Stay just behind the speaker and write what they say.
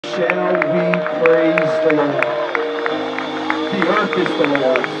shall we praise the Lord. The earth is the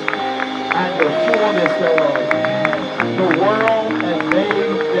Lord's, and the fullness thereof, the world and they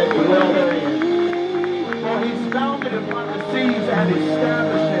that dwell therein. For he's founded upon the seas and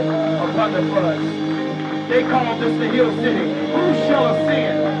established it upon the floods. They call this the hill city. Who shall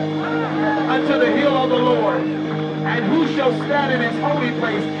ascend unto the hill of the Lord? And who shall stand in his holy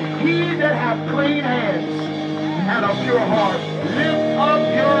place? He that hath clean hands and a pure heart. Lift up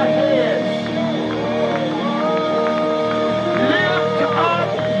your heads. Lift up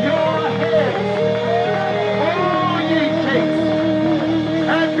your heads, all ye gates,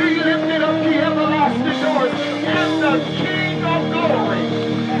 and be lifted up ye everlasting doors, and the King of glory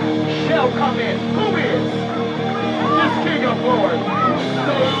shall come in. Who is this King of glory?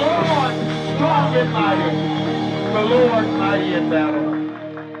 The Lord strong and mighty, the Lord mighty in battle.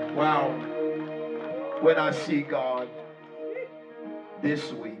 Wow. When I see God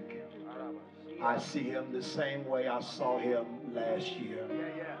this week, I see him the same way I saw him last year.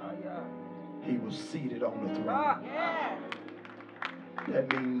 He was seated on the throne.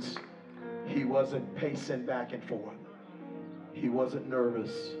 That means he wasn't pacing back and forth. He wasn't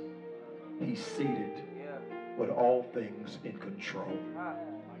nervous. He's seated with all things in control.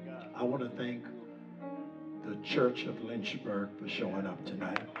 I want to thank the Church of Lynchburg for showing up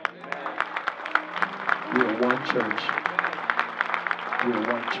tonight. We're one church. We're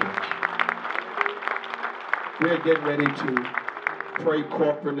one church. We're getting ready to pray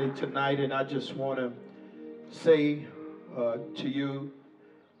corporately tonight, and I just want to say to you,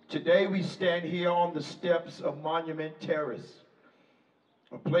 today we stand here on the steps of Monument Terrace,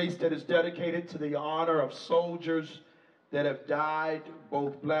 a place that is dedicated to the honor of soldiers that have died,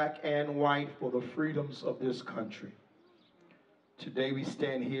 both black and white, for the freedoms of this country. Today we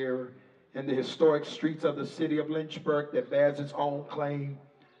stand here in the historic streets of the city of Lynchburg that bears its own claim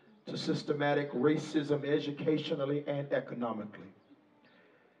to systematic racism educationally and economically.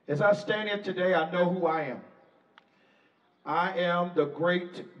 As I stand here today, I know who I am. I am the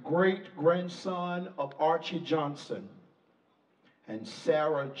great-great-grandson of Archie Johnson and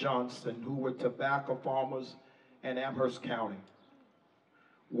Sarah Johnson, who were tobacco farmers in Amherst County.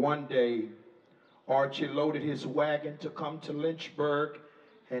 One day, Archie loaded his wagon to come to Lynchburg,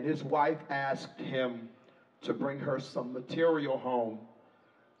 and his wife asked him to bring her some material home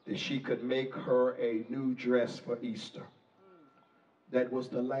that she could make her a new dress for Easter. That was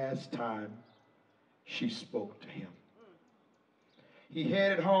the last time she spoke to him. He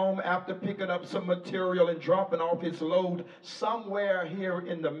headed home after picking up some material and dropping off his load somewhere here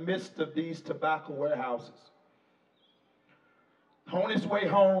in the midst of these tobacco warehouses. On his way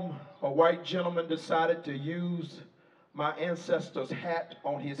home, a white gentleman decided to use my ancestor's hat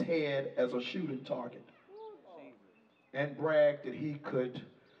on his head as a shooting target and bragged that he could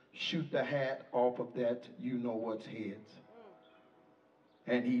shoot the hat off of that you-know-what's heads.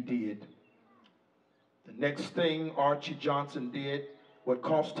 And he did. The next thing Archie Johnson did would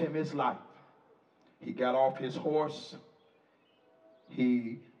cost him his life. He got off his horse,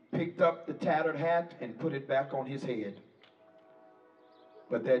 he picked up the tattered hat and put it back on his head.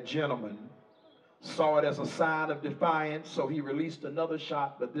 But that gentleman saw it as a sign of defiance, so he released another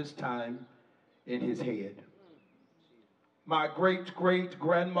shot, but this time in his head. My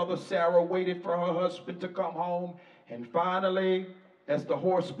great-great-grandmother Sarah waited for her husband to come home, and finally, as the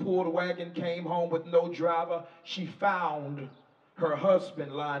horse-pulled wagon came home with no driver, she found her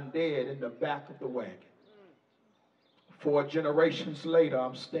husband lying dead in the back of the wagon. 4 generations later,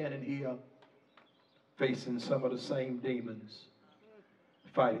 I'm standing here facing some of the same demons,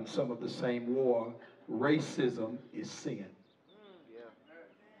 fighting some of the same war. Racism is sin.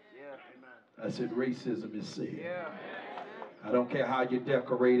 I said racism is sin. I don't care how you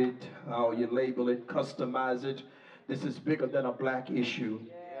decorate it, how you label it, customize it. This is bigger than a black issue.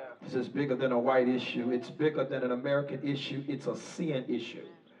 This is bigger than a white issue. It's bigger than an American issue. It's a sin issue.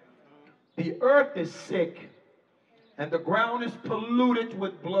 The earth is sick, and the ground is polluted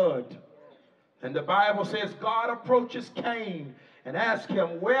with blood. And the Bible says God approaches Cain and asks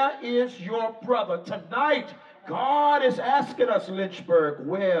him, where is your brother? Tonight, God is asking us, Lynchburg,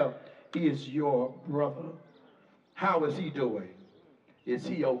 where is your brother? How is he doing? Is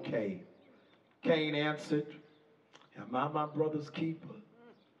he okay? Cain answered, am I my brother's keeper?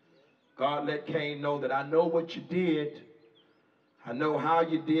 God let Cain know that I know what you did. I know how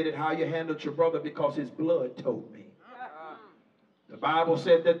you did it, how you handled your brother, because his blood told me. The Bible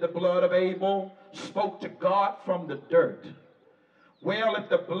said that the blood of Abel spoke to God from the dirt. Well, if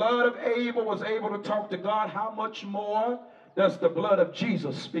the blood of Abel was able to talk to God, how much more does the blood of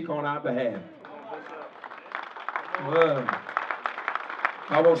Jesus speak on our behalf? Well,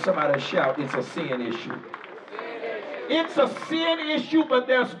 I want somebody to shout, it's a sin issue. It's a sin issue, but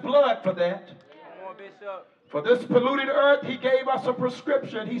there's blood for that. For this polluted earth, he gave us a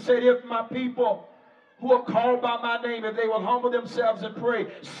prescription. He said, if my people who are called by my name, if they will humble themselves and pray,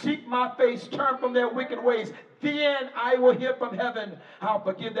 seek my face, turn from their wicked ways, then I will hear from heaven. I'll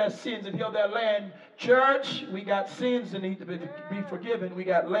forgive their sins and heal their land. Church, we got sins that need to be forgiven. We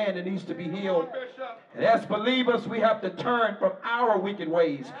got land that needs to be healed. And as believers, we have to turn from our wicked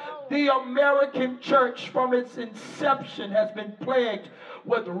ways. The American church, from its inception, has been plagued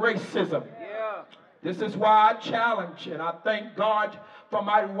with racism. This is why I challenge, and I thank God for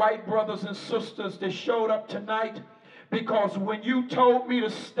my white brothers and sisters that showed up tonight, because when you told me to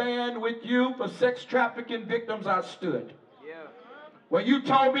stand with you for sex trafficking victims, I stood. When you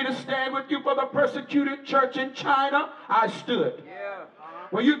told me to stand with you for the persecuted church in China, I stood.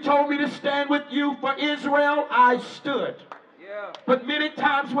 When you told me to stand with you for Israel, I stood. But many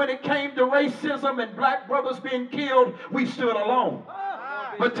times when it came to racism and black brothers being killed, we stood alone.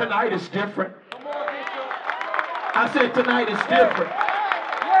 But tonight is different. I said tonight is different.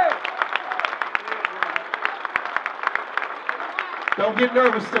 Don't get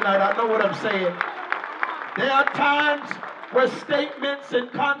nervous tonight. I know what I'm saying. There are times where statements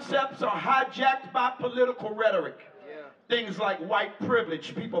and concepts are hijacked by political rhetoric. Things like white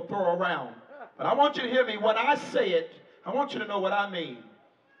privilege people throw around. But I want you to hear me. When I say it, I want you to know what I mean.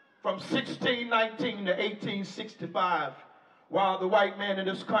 From 1619 to 1865, while the white man in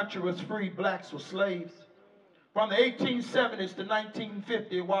this country was free, blacks were slaves. From the 1870s to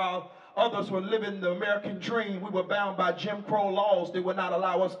 1950, while others were living the American dream, we were bound by Jim Crow laws that would not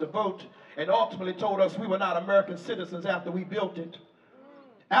allow us to vote, and ultimately told us we were not American citizens after we built it.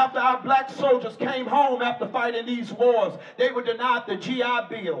 After our black soldiers came home after fighting these wars, they were denied the GI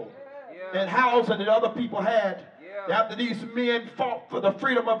Bill and housing that other people had. After these men fought for the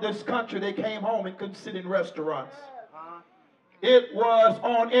freedom of this country, they came home and couldn't sit in restaurants. It was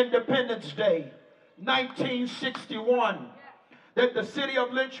on Independence Day, 1961, that the city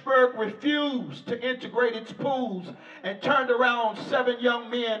of Lynchburg refused to integrate its pools and turned around 7 young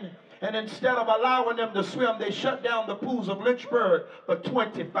men, and instead of allowing them to swim, they shut down the pools of Lynchburg for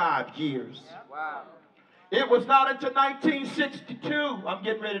 25 years. Wow. It was not until 1962, I'm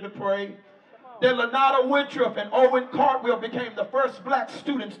getting ready to pray, that Lenata Winthrop and Owen Cartwheel became the first black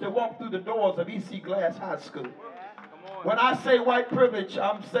students to walk through the doors of E.C. Glass High School. When I say white privilege,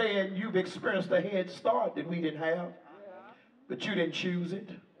 I'm saying you've experienced a head start that we didn't have, but you didn't choose it.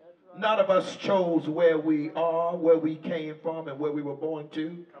 None of us chose where we are, where we came from, and where we were born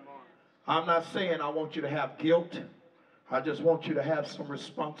to. I'm not saying I want you to have guilt. I just want you to have some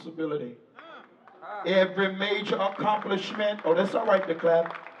responsibility. Every major accomplishment, oh, that's all right to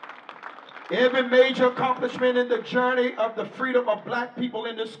clap. Every major accomplishment in the journey of the freedom of black people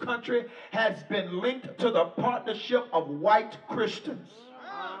in this country has been linked to the partnership of white Christians.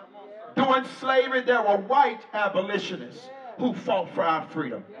 During slavery, there were white abolitionists who fought for our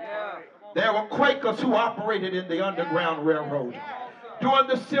freedom. There were Quakers who operated in the Underground Railroad. During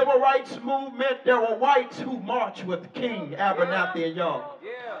the Civil Rights Movement, there were whites who marched with King, Abernathy, and Young.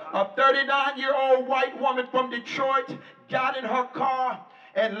 A 39-year-old white woman from Detroit got in her car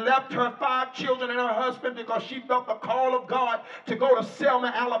and left her 5 children and her husband because she felt the call of God to go to Selma,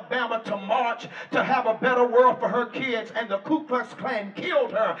 Alabama to march to have a better world for her kids, and the Ku Klux Klan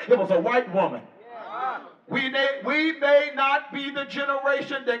killed her. It was a white woman. We may not be the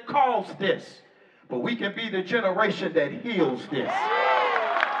generation that caused this, but we can be the generation that heals this.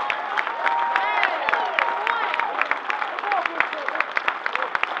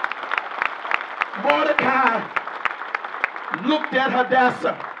 Mordecai looked at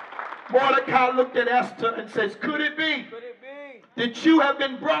Hadassah. Mordecai looked at Esther and says, could it be that you have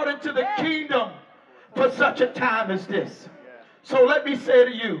been brought into the kingdom for such a time as this? So let me say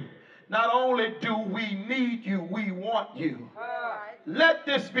to you, not only do we need you, we want you. Let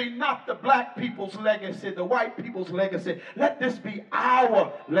this be not the black people's legacy, the white people's legacy. Let this be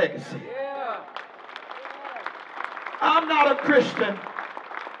our legacy. I'm not a Christian.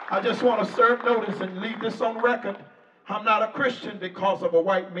 I just want to serve notice and leave this on record. I'm not a Christian because of a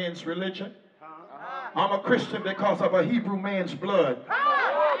white man's religion. I'm a Christian because of a Hebrew man's blood.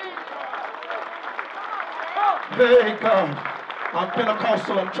 Hey, God. I'm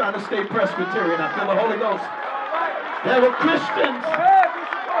Pentecostal. I'm trying to stay Presbyterian. I feel the Holy Ghost. There were Christians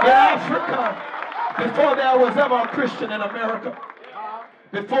in Africa before there was ever a Christian in America.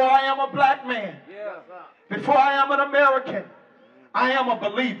 Before I am a black man. Before I am an American. I am a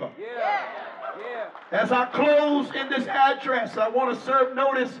believer. As I close in this address, I want to serve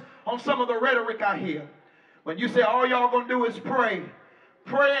notice on some of the rhetoric I hear. When you say all y'all going to do is pray,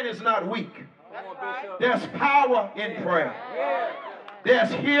 Praying is not weak. There's power in prayer.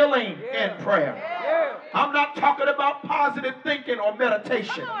 There's healing in prayer. I'm not talking about positive thinking or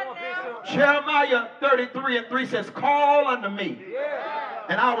meditation. Jeremiah 33:3 says, call unto me,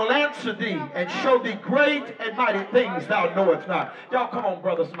 and I will answer thee and show thee great and mighty things thou knowest not. Y'all come on,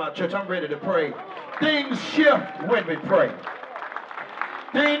 brothers, to my church. I'm ready to pray. Things shift when we pray.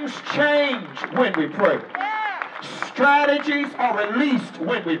 Things change when we pray. Strategies are released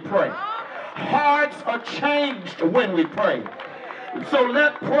when we pray. Hearts are changed when we pray. So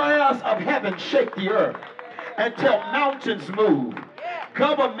let prayers of heaven shake the earth until mountains move,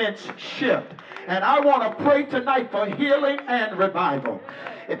 governments shift. And I want to pray tonight for healing and revival.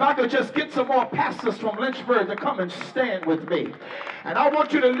 If I could just get some more pastors from Lynchburg to come and stand with me. And I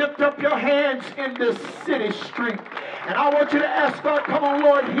want you to lift up your hands in this city street. And I want you to ask God, come on,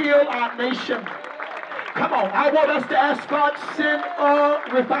 Lord, heal our nation. Come on, I want us to ask God, send a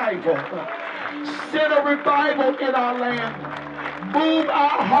revival. Send a revival in our land. Move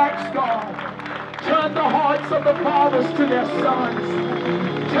our hearts, God. Turn the hearts of the fathers to their sons.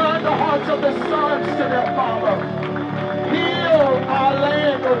 Turn the hearts of the sons to their father. Heal our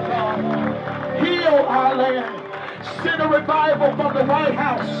land, oh God. Heal our land. Send a revival from the White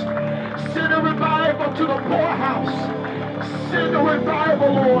House. Send a revival to the poorhouse. Send a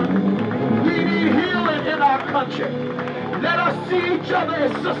revival, Lord. We need healing in our country. Let us see each other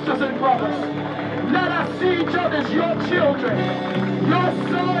as sisters and brothers. Let us see each other as your children, your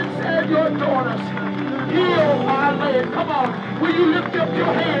sons and your daughters. Heal our land. Come on. Will you lift up your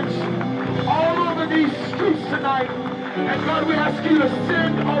hands all over these streets tonight? And God, we ask you to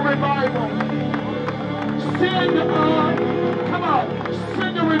send a revival. Send come on.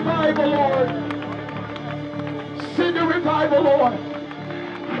 Send a revival, Lord. Send a revival, Lord.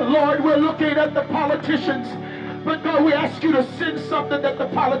 Lord, we're looking at the politicians. But God, we ask you to send something that the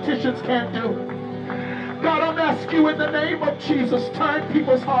politicians can't do. God, I'm asking you in the name of Jesus, turn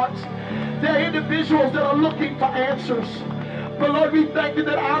people's hearts. There are individuals that are looking for answers. But Lord, we thank you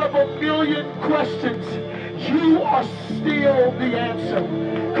that out of 1 million questions, you are still the answer.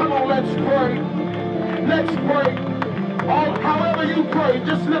 Come on, let's pray. Let's pray. However you pray,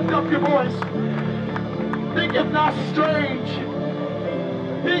 just lift up your voice. Think it not strange.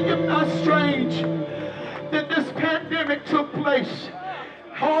 Think it not strange that this pandemic took place.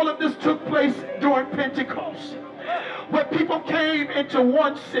 All of this took place during Pentecost, where people came into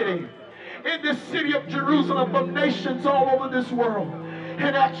one city, in this city of Jerusalem, from nations all over this world.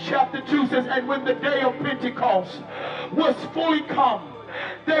 And Acts chapter 2 says, and when the day of Pentecost was fully come,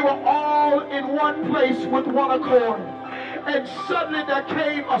 they were all in one place with one accord. And suddenly there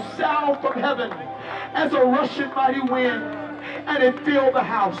came a sound from heaven as a rushing mighty wind, and it filled the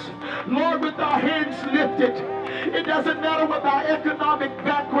house. Lord, with our hands lifted, it doesn't matter what our economic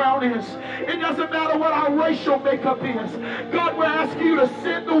background is. It doesn't matter what our racial makeup is. God, we're asking you to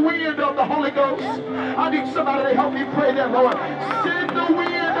send the wind of the Holy Ghost. I need somebody to help me pray that, Lord. Send the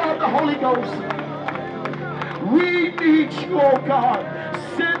wind of the Holy Ghost. We need you, oh God.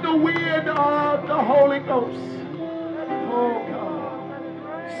 Send the wind of the Holy Ghost. Oh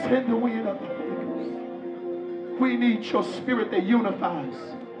God. Send the wind of the Holy Ghost. We need your spirit that unifies.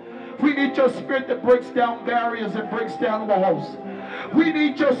 We need your spirit that breaks down barriers and breaks down walls. We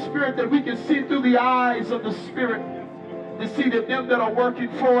need your spirit that we can see through the eyes of the spirit, to see that them that are working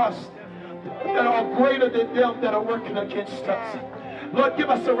for us, that are greater than them that are working against us. Lord,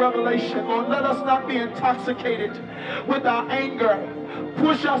 give us a revelation. Lord, let us not be intoxicated with our anger.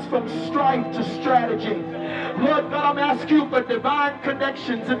 Push us from strife to strategy. Lord God, I'm asking you for divine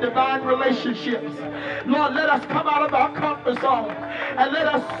connections and divine relationships. Lord, let us come out of our comfort zone and let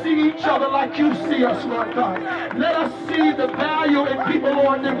us see each other like you see us, Lord God. Let us see the value in people,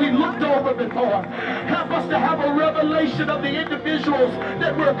 Lord, that we looked over before. Help us to have a revelation of the individuals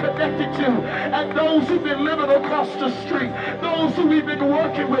that we're connected to and those who've been living across the street, those who we've been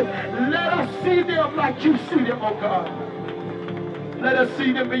working with. Let us see them like you see them, oh God. Let us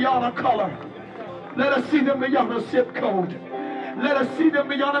see them beyond a color. Let us see them beyond a zip code. Let us see them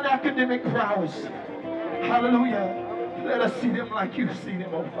beyond an academic prowess. Hallelujah. Let us see them like you see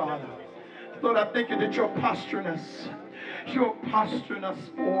them, oh Father. Lord, I thank you that you're posturing us. You're posturing us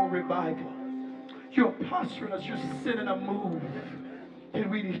for revival. You're posturing us. You're sending a move. And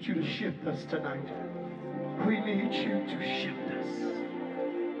we need you to shift us tonight. We need you to shift us.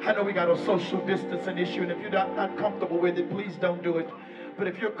 I know we got a social distancing issue, and if you're not comfortable with it, please don't do it. But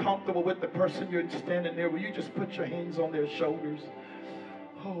if you're comfortable with the person you're standing there, will you just put your hands on their shoulders?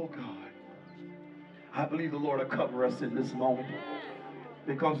 Oh, God. I believe the Lord will cover us in this moment.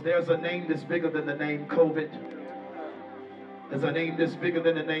 Because there's a name that's bigger than the name COVID. There's a name that's bigger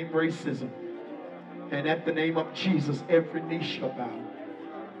than the name racism. And at the name of Jesus, every knee shall bow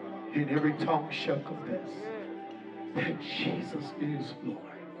and every tongue shall confess that Jesus is Lord.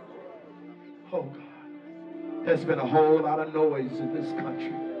 Oh God. There's been a whole lot of noise in this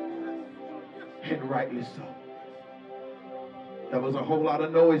country, and rightly so. There was a whole lot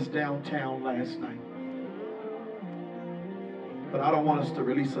of noise downtown last night. But I don't want us to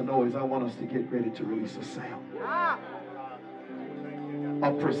release a noise. I want us to get ready to release a sound.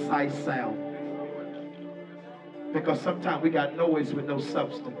 A precise sound. Because sometimes we got noise with no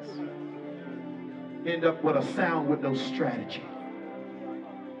substance. End up with a sound with no strategy.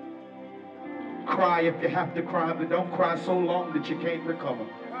 Cry if you have to cry, but don't cry so long that you can't recover.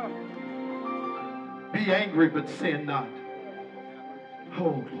 Be angry, but sin not.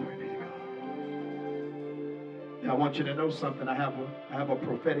 Oh, glory be to God. Now, I want you to know something. I have a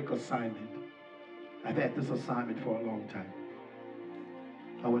prophetic assignment. I've had this assignment for a long time.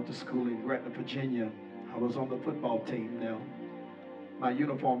 I went to school in Gretna, Virginia. I was on the football team now. My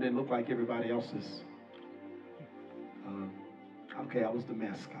uniform didn't look like everybody else's. Okay, I was the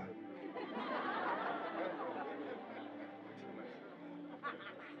mascot.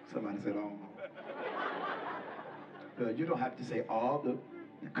 Somebody said, oh. You don't have to say, oh,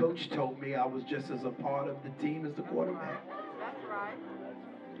 the coach told me I was just as a part of the team as the quarterback. That's right.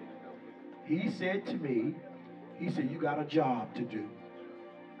 He said to me, he said, you got a job to do.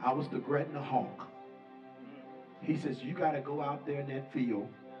 I was the Gretna Hawk. He says, you got to go out there in that field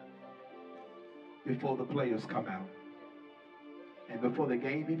before the players come out. And before the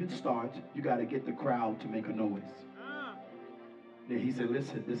game even starts, you got to get the crowd to make a noise. Then he said,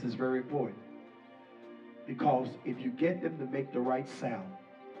 listen, this is very important. Because if you get them to make the right sound,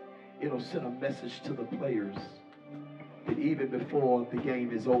 it'll send a message to the players that even before the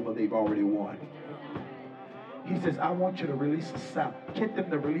game is over, they've already won. He says, I want you to release a sound. Get them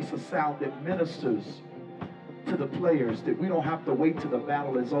to release a sound that ministers to the players, that we don't have to wait till the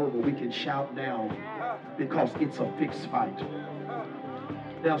battle is over. We can shout now because it's a fixed fight.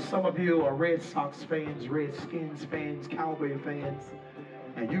 Now, some of you are Red Sox fans, Redskins fans, Cowboy fans,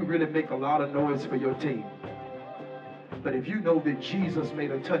 and you really make a lot of noise for your team. But if you know that Jesus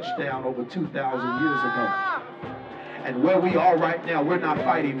made a touchdown over 2,000 years ago, and where we are right now, we're not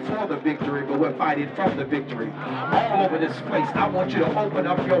fighting for the victory, but we're fighting from the victory. All over this place, I want you to open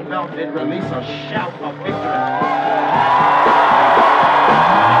up your mouth and release a shout of victory.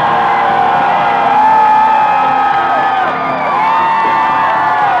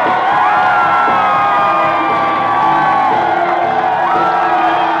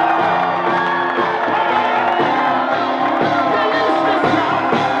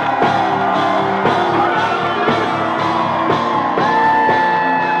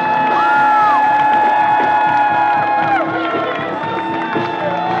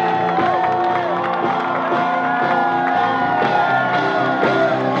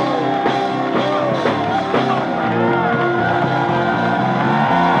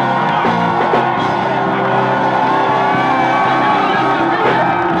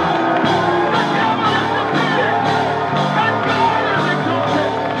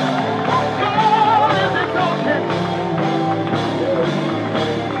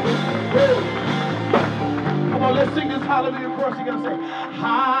 Let's sing this hallelujah chorus. You're going to say,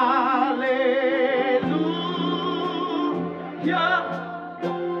 hallelujah.